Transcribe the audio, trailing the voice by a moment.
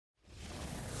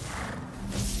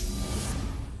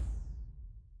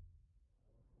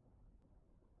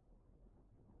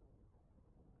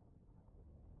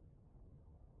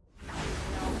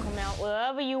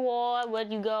wherever you are, where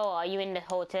you go, are you in the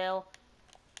hotel?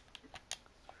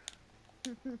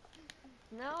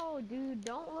 No, dude,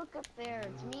 don't look up there.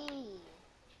 It's me.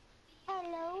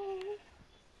 Hello.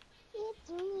 It's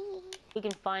me. We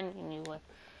can find you.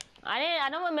 I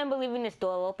don't remember leaving this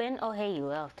door open. Oh, hey, you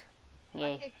left. I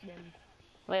Yay. kicked him.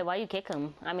 Wait, why you kick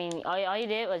him? I mean, all you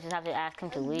did was just have to ask him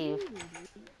to leave.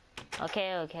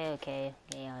 Okay.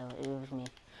 Yeah, it was me.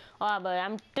 Oh, but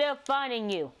I'm still finding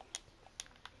you.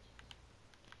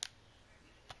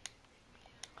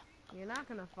 You're not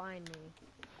gonna find me.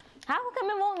 How come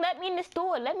it won't let me in this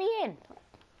door? Let me in.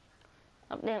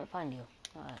 I didn't find you.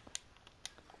 Alright.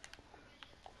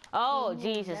 Oh,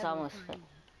 Jesus, almost.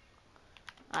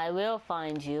 I will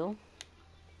find you.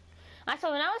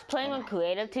 Actually, when I was playing on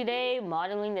creative today,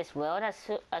 modeling this world, I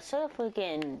sort of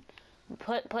freaking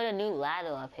put a new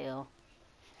ladder up here.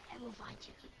 I will find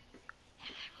you.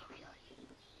 And I will kill you.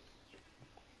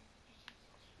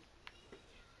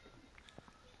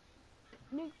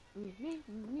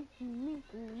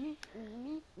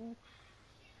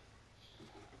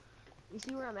 You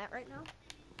see where I'm at right now?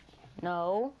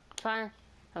 No,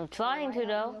 I'm trying to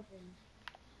though.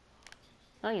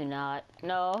 No, you're not.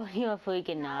 No, you're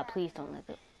freaking not. Please don't let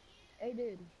it. Hey,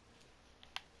 dude.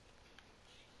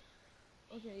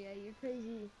 Okay, yeah, you're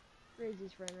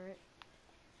crazy's friend, right?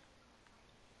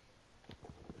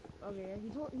 Okay, yeah,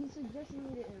 he suggested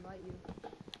me to invite you.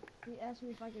 He asked me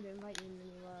if I could invite you, and then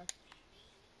he left.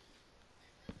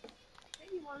 I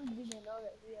think he wanted you to know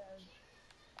that he has.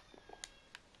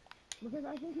 Because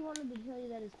I think he wanted to tell you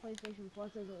that his PlayStation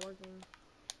Plus isn't working.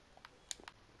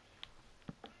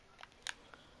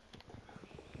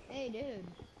 Hey, dude.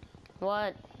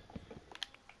 What?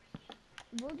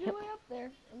 Work your way up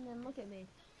there, and then look at me.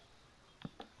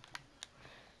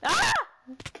 Ah!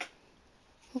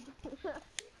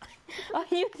 Are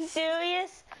you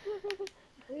serious?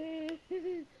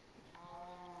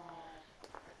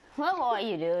 What are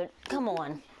you, dude? Come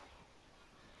on.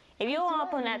 If you're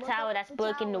up on that tower, that's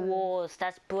breaking the walls.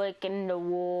 That's breaking the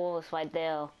walls right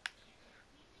there.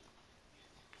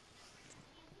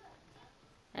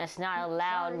 That's not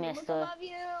allowed, mister. Look above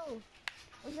you!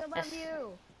 Look above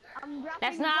you! I'm dropping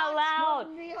That's not allowed!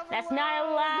 That's not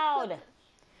allowed!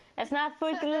 That's not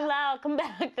freaking allowed! Come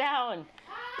back down!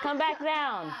 Come back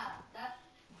down!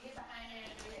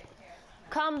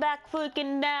 Come back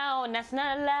freaking down! That's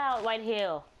not allowed right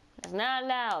here! That's not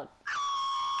allowed!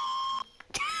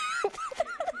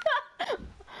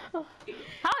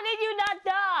 How did you not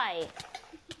die?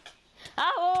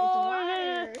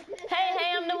 Oh!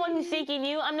 Hey, I'm the one who's seeking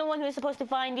you. I'm the one who's supposed to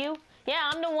find you.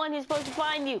 Yeah, I'm the one who's supposed to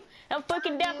find you. I'm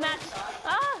freaking deathmatch.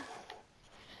 Ah!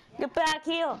 Get back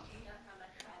here.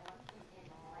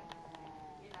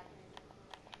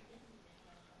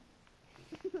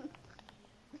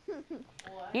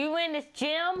 You win this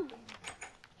gym?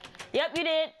 Yep, you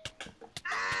did.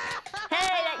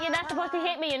 Hey, you're not supposed to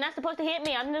hit me. You're not supposed to hit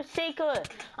me. I'm the seeker.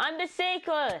 I'm the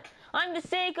seeker. I'm the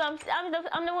seeker.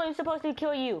 I'm the one who's supposed to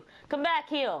kill you. Come back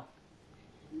here.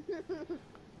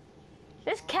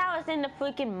 This cow is in the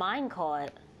freaking minecart.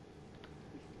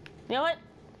 You know what?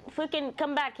 Freaking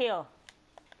come back here.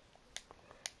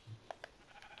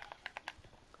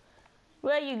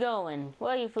 Where are you going?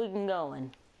 Where are you freaking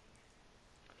going?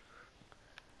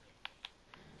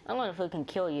 I'm gonna freaking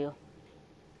kill you.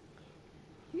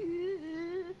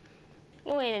 You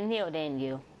ain't in here, didn't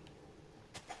you?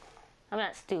 I'm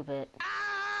not stupid.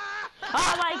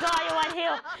 Oh my god, you're right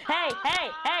here! Hey,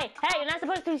 you're not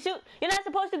supposed to shoot! You're not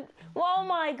supposed to... Oh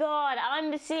my god,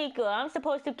 I'm the seeker. I'm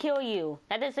supposed to kill you.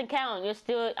 That doesn't count. You're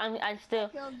still... I'm still... I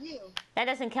killed you. That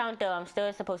doesn't count though. I'm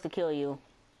still supposed to kill you.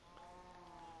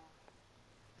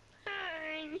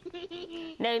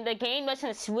 The game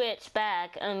doesn't switch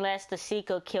back unless the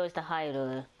seeker kills the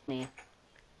hider. Me.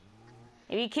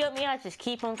 If you kill me, I just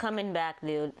keep on coming back,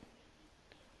 dude.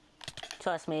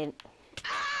 Trust me.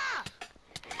 Ah!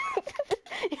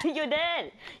 You're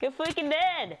dead. You're freaking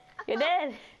dead. You're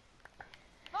dead.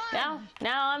 Now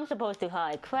I'm supposed to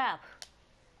hide. Crap.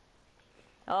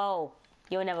 Oh,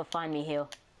 you'll never find me here.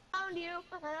 Found you.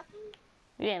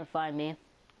 You didn't find me.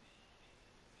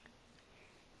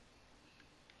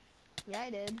 Yeah, I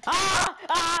did.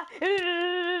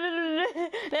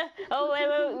 Oh, wait,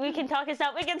 we can talk this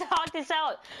out. We can talk this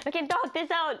out. We can talk this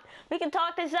out. We can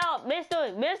talk this out.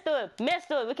 Mister,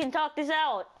 we can talk this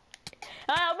out.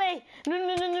 Help me. No.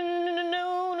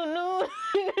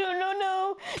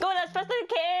 Go as fast as I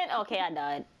can. Okay, I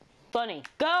died. Bunny,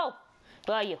 go.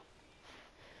 Where are you?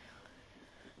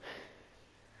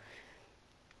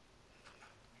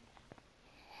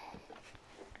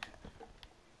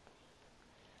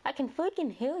 I can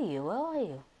freaking hear you. Where are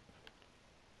you?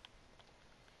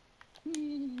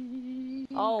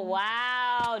 Oh,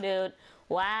 wow, dude.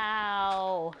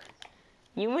 Wow.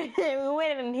 You went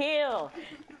in here.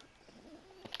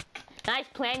 Nice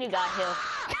plan you got here.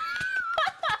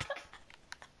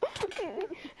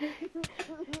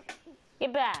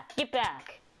 Get back. Get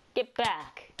back. Get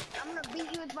back. I'm gonna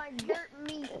beat you with my dirt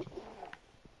meat.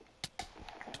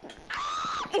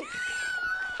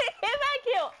 Get back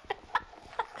here.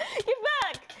 Get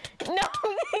back. No.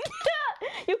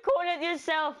 You cornered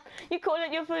yourself. You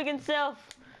cornered your freaking self.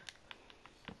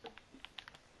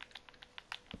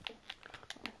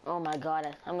 Oh my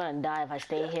god, I'm gonna die if I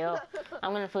stay here.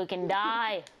 I'm gonna freaking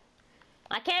die.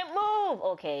 I can't move.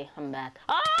 Okay, I'm back.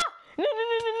 Ah! No, no,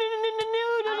 no, no, no, no,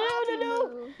 no, no, no,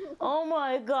 no. Oh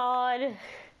my god.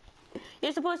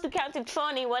 You're supposed to count to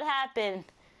 20. What happened?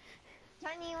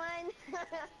 21.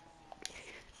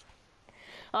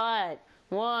 Alright.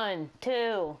 1,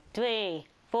 2, 3,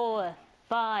 4,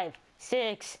 5,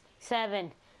 6,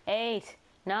 7, 8,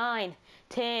 9,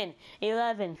 10,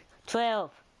 11,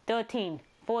 12, 13,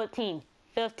 14,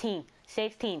 15,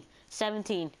 16,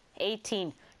 17,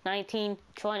 18, 19,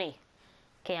 20.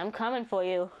 Okay, I'm coming for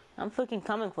you. I'm freaking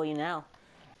coming for you now.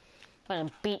 I'm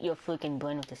gonna beat your freaking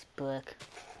brain with this brick.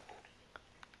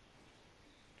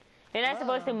 You're not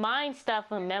supposed to mine stuff,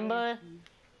 remember?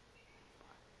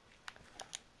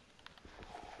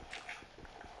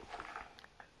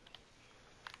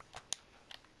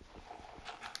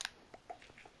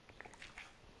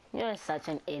 You're such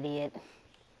an idiot.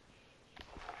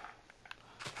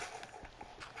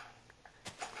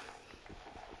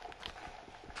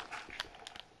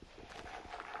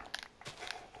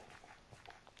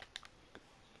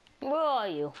 Where are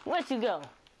you? Where'd you go?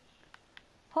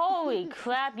 Holy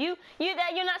crap! You're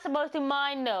not supposed to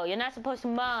mine though. You're not supposed to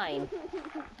mine.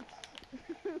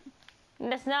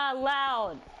 That's not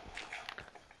allowed.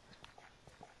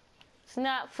 It's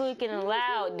not freaking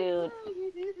allowed, dude.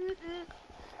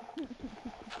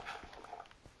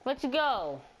 Where'd you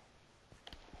go?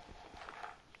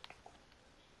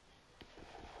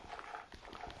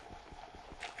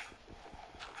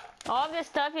 All this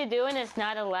stuff you're doing is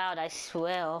not allowed, I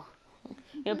swear.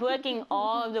 You're breaking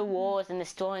all of the walls and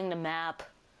destroying the map.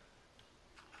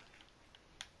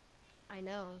 I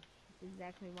know. That's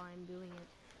exactly why I'm doing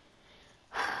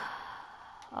it.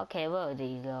 Okay, where did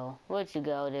you go? Where'd you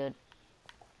go, dude?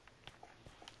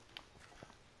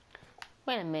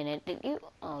 Wait a minute, did you?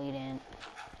 Oh, you didn't.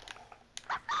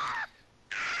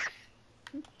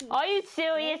 Are you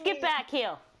serious? Get back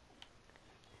here.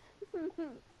 You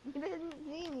didn't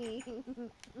see me.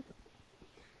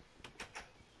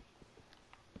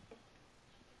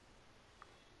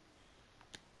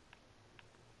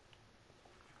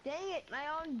 Dang it, my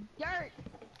own dirt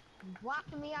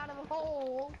blocking me out of a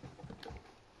hole.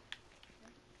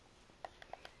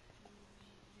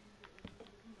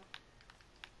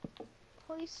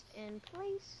 Place and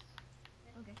place.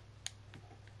 Okay.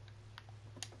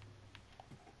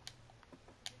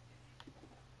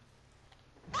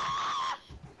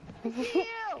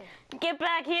 Get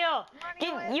back here.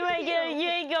 You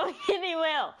ain't going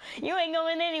anywhere. You ain't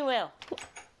going anywhere.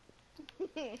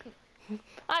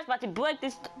 I was about to break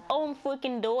this own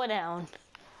freaking door down.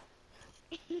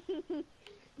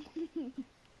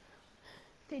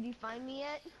 Did you find me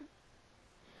yet?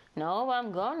 No,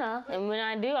 I'm gonna. And when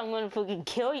I do, I'm gonna freaking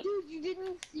kill you. Dude, you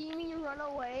didn't see me run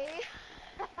away?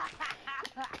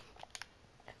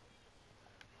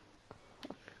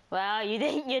 Wow, you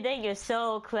think you're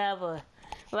so clever.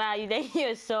 Wow, you think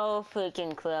you're so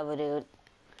freaking clever, dude.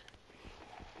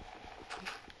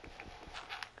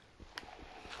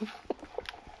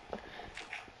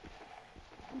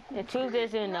 The truth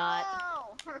is you're not.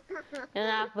 You're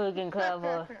not freaking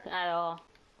clever at all.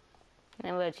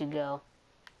 And where'd you go?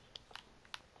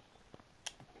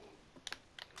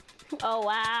 Oh,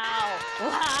 wow.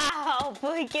 Wow.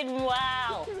 Freaking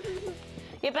wow.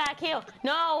 Get back here.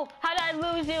 No. How did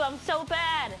I lose you? I'm so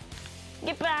bad.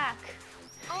 Get back.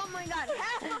 Oh my god,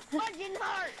 half a fudging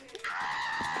heart.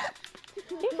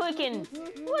 You freaking.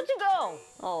 Where'd you go?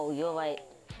 Oh, you're right.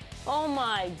 Oh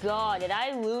my god. Did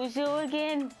I lose you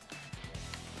again?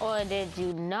 Or did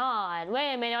you not?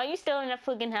 Wait a minute. Are you still in that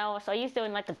freaking house? Are you still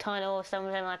in like the tunnel or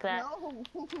something like that?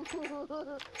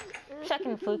 No.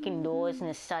 Checking freaking doors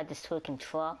inside this freaking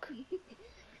truck.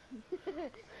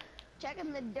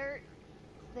 Checking the dirt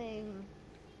thing.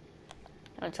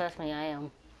 Don't trust me, I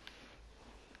am.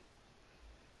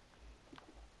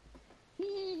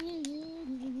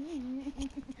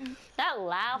 That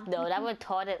laugh though, that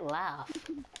retarded laugh.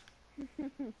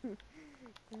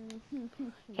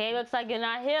 Okay, looks like you're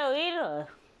not here either.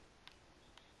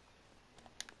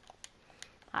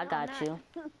 I got you.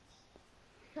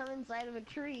 I'm inside of a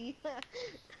tree.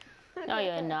 No,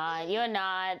 you're not. You're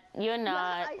not. You're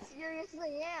not. I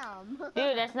seriously am.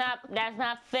 Dude, that's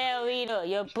not fair either.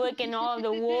 You're breaking all of the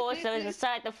rules that is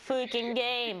inside the freaking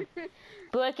game.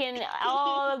 Breaking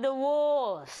all of the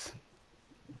rules.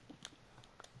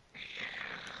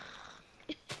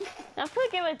 I'm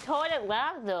freaking retarded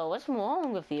laugh though. What's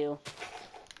wrong with you?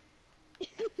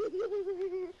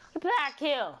 Get back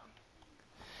here.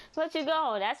 Let you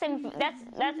go. That's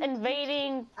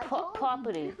invading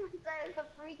property.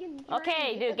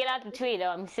 Okay, dude, get out the tree though.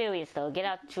 I'm serious though. Get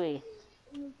out the tree.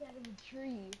 Inside of a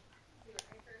tree.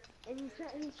 And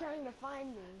he's trying to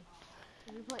find me.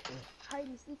 He's like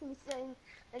hiding, sneaking, saying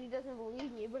that he doesn't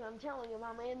believe me, but I'm telling him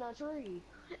I'm in the tree.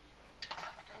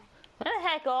 Where the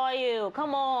heck are you?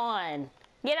 Come on.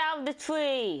 Get out of the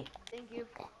tree. Thank you.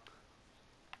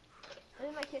 I'm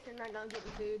in my kitchen right now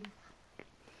getting food.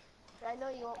 I know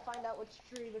you won't find out which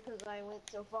tree because I went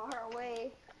so far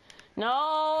away.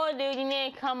 No, dude, you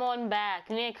need to come on back.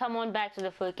 You need to come on back to the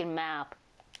freaking map.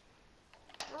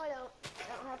 No, I don't.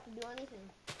 I don't have to do anything.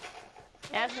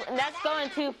 That's going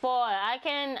too far. I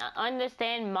can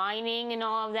understand mining and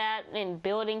all of that and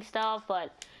building stuff,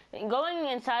 but going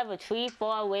inside of a tree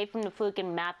far away from the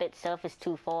freaking map itself is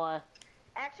too far.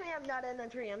 Actually, I'm not in a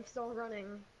tree. I'm still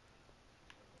running.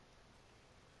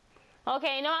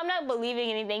 Okay, no, I'm not believing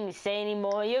anything you say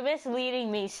anymore. You're misleading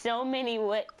me so many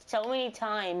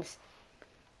times.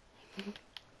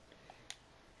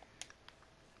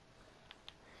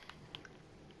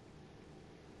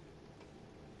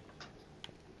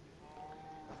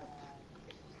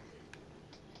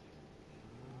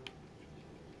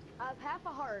 I have half a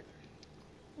heart.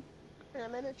 And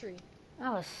I'm in a tree.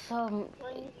 That was so...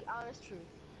 Telling you the honest truth.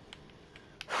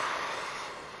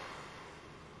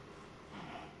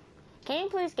 Can you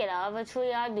please get out of a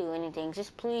tree? I'll do anything.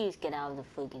 Just please get out of the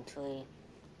freaking tree.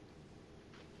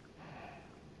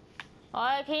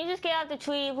 Alright, can you just get out the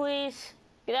tree, please?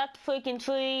 Get out the freaking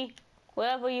tree.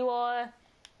 Wherever you are.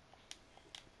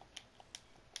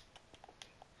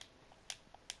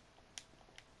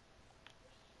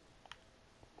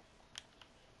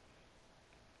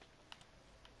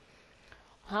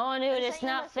 Oh, dude, it's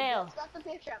not fair. Stop the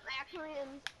picture.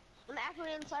 I'm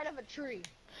actually inside of a tree.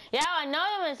 Yeah, I know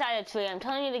you're inside a tree. I'm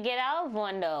telling you to get out of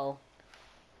one, though.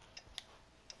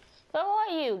 Where are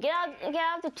you? Get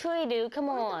out the tree, dude. Come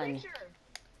on. Where's the picture?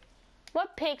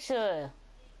 What picture?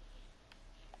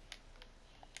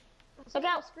 Look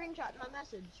out. A screenshot, my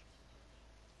message.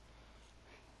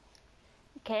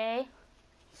 Okay.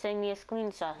 Send me a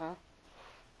screenshot, huh?